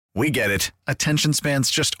We get it. Attention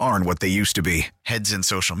spans just aren't what they used to be. Heads in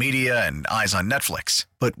social media and eyes on Netflix.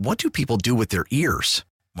 But what do people do with their ears?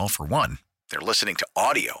 Well, for one, they're listening to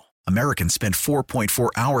audio. Americans spend 4.4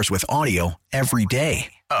 hours with audio every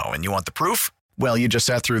day. Oh, and you want the proof? Well, you just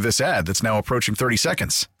sat through this ad that's now approaching 30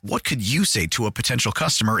 seconds. What could you say to a potential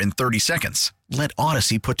customer in 30 seconds? Let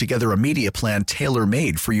Odyssey put together a media plan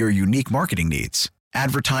tailor-made for your unique marketing needs.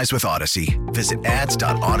 Advertise with Odyssey. Visit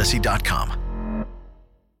ads.odyssey.com.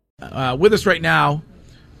 With us right now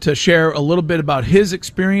to share a little bit about his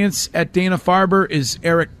experience at Dana-Farber is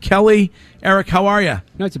Eric Kelly. Eric, how are you?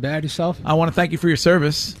 Not too bad. Yourself? I want to thank you for your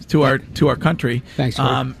service to our country. Thanks.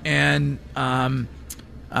 I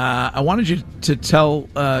wanted you to tell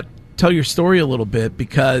your story a little bit,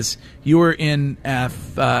 because you were in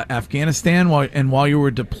Afghanistan while you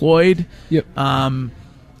were deployed. Yep.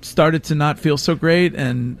 Started to not feel so great,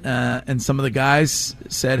 and some of the guys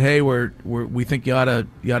said, "Hey, we think you ought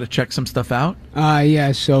to check some stuff out."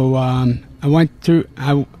 Yeah. So I went through.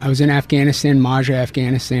 I was in Afghanistan, Marja,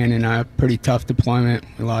 Afghanistan, in a pretty tough deployment.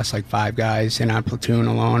 We lost like 5 guys in our platoon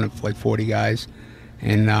alone of like 40 guys,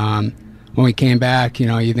 and when we came back,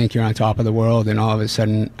 you think you're on top of the world, and all of a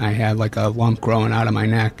sudden I had like a lump growing out of my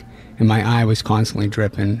neck, and my eye was constantly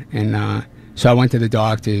dripping, and so I went to the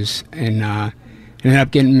doctors and. Ended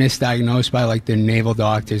up getting misdiagnosed by like the naval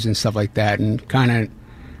doctors and stuff like that, and kind of,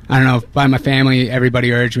 I don't know, by my family,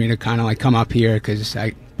 everybody urged me to kind of like come up here, because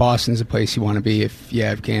Boston's a place you want to be if you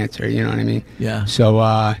have cancer, you know what I mean? Yeah. So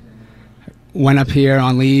went up here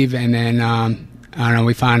on leave, and then I don't know,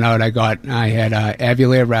 we found out I had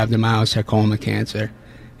alveolar rhabdomyosarcoma cancer,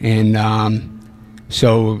 and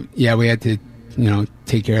so yeah, we had to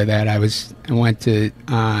take care of that. I went to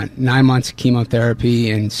 9 months of chemotherapy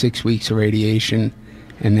and 6 weeks of radiation,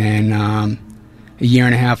 and then a year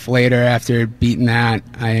and a half later, after beating that,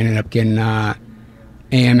 I ended up getting AML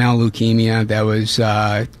leukemia that was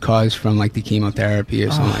caused from like the chemotherapy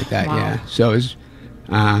or something like that. Wow. Yeah, so it was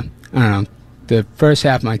I don't know. The first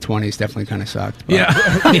half of my 20s definitely kind of sucked. But.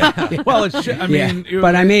 Yeah. Well, I mean,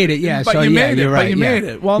 but I made it. Yeah. But so you made it. You're right. But you made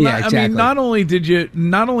it. Well, exactly. I mean, not only did you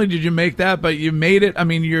make that, but you made it. I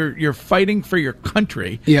mean, you're fighting for your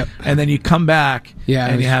country. Yep. And then you come back. Yeah.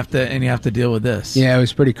 And you have to deal with this. Yeah, it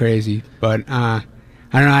was pretty crazy. But I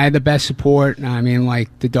don't know. I had the best support. I mean,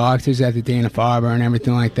 like the doctors at the Dana-Farber and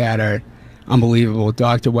everything like that are unbelievable.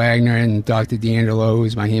 Dr. Wagner and Dr. D'Angelo,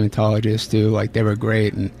 who's my hematologist too. Like they were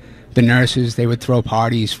great. And the nurses, they would throw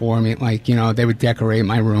parties for me, like, they would decorate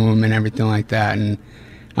my room and everything like that, and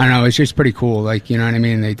I don't know, it's just pretty cool, like, you know what I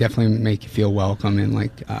mean, they definitely make you feel welcome, and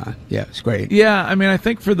like, yeah, it's great. Yeah, I mean, I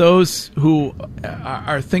think for those who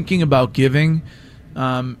are thinking about giving,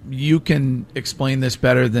 you can explain this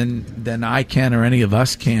better than I can or any of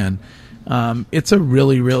us can. It's a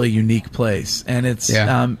really, really unique place, and it's,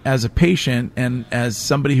 as a patient and as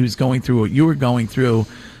somebody who's going through what you were going through,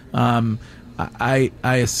 I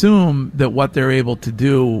assume that what they're able to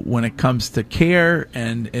do when it comes to care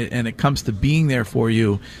and it comes to being there for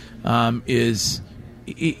you is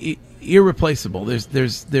irreplaceable.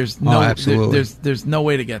 There's no there's no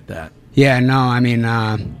way to get that. Yeah, no, I mean,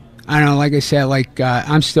 I don't know. Like I said, like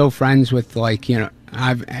I'm still friends with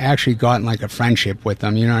I've actually gotten like a friendship with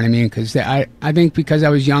them. You know what I mean? Because I think because I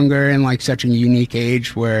was younger and like such a unique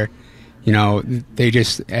age where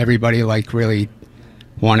everybody like really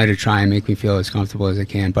wanted to try and make me feel as comfortable as I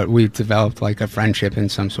can, but we've developed like a friendship in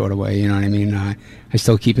some sort of way, you know what I mean? I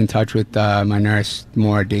still keep in touch with my nurse,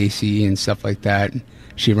 Maura Dacey, and stuff like that.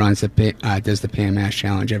 She runs does the PMS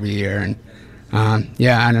challenge every year, and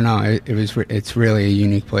yeah, I don't know, it's really a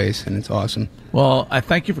unique place, and it's awesome. Well, I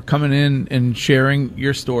thank you for coming in and sharing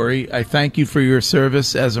your story. I thank you for your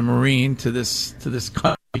service as a Marine to this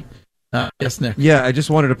country. Yes, Nick. Yeah, I just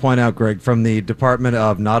wanted to point out, Greg, from the Department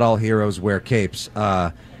of Not All Heroes Wear Capes.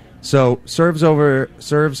 So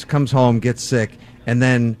serves, comes home, gets sick, and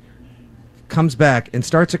then comes back and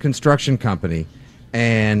starts a construction company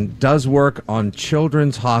and does work on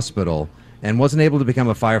Children's Hospital and wasn't able to become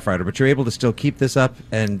a firefighter, but you're able to still keep this up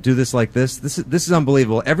and do this like this. This is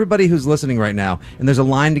unbelievable. Everybody who's listening right now, and there's a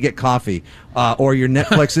line to get coffee, or your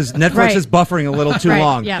Netflix is buffering a little too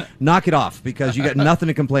long. Yeah. Knock it off, because you got nothing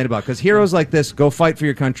to complain about. Because heroes like this go fight for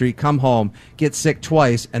your country, come home, get sick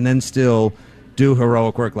twice, and then still do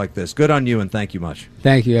heroic work like this. Good on you, and thank you much.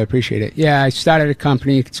 Thank you. I appreciate it. Yeah, I started a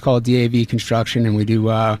company. It's called DAV Construction, and we do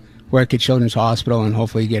work at Children's Hospital and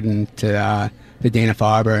hopefully get into the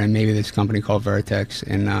Dana-Farber and maybe this company called Vertex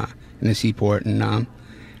in the Seaport. And I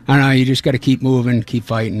don't know, you just got to keep moving, keep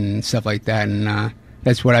fighting and stuff like that. And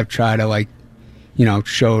that's what I've tried to, like,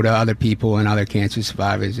 show to other people and other cancer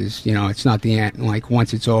survivors is, it's not the end. Like,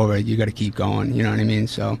 once it's over, you got to keep going. You know what I mean?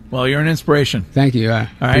 So. Well, you're an inspiration. Thank you. I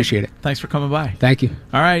appreciate it. Thanks for coming by. Thank you.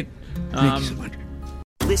 All right. Thank you so much.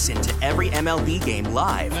 Listen to every MLB game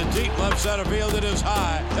live. In the deep left center field, it is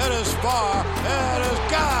high, it is far, it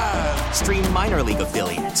is gone. Stream minor league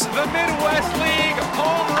affiliates. The Midwest League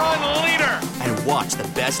home run leader. And watch the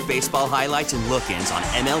best baseball highlights and look-ins on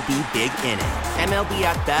MLB Big Inning. MLB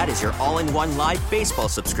At Bat is your all-in-one live baseball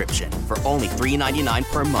subscription for only $3.99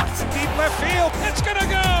 per month. Deep left field, it's gonna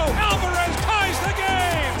go. Alvarez ties the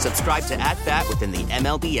game. Subscribe to At Bat within the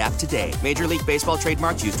MLB app today. Major League Baseball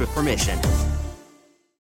trademarks used with permission.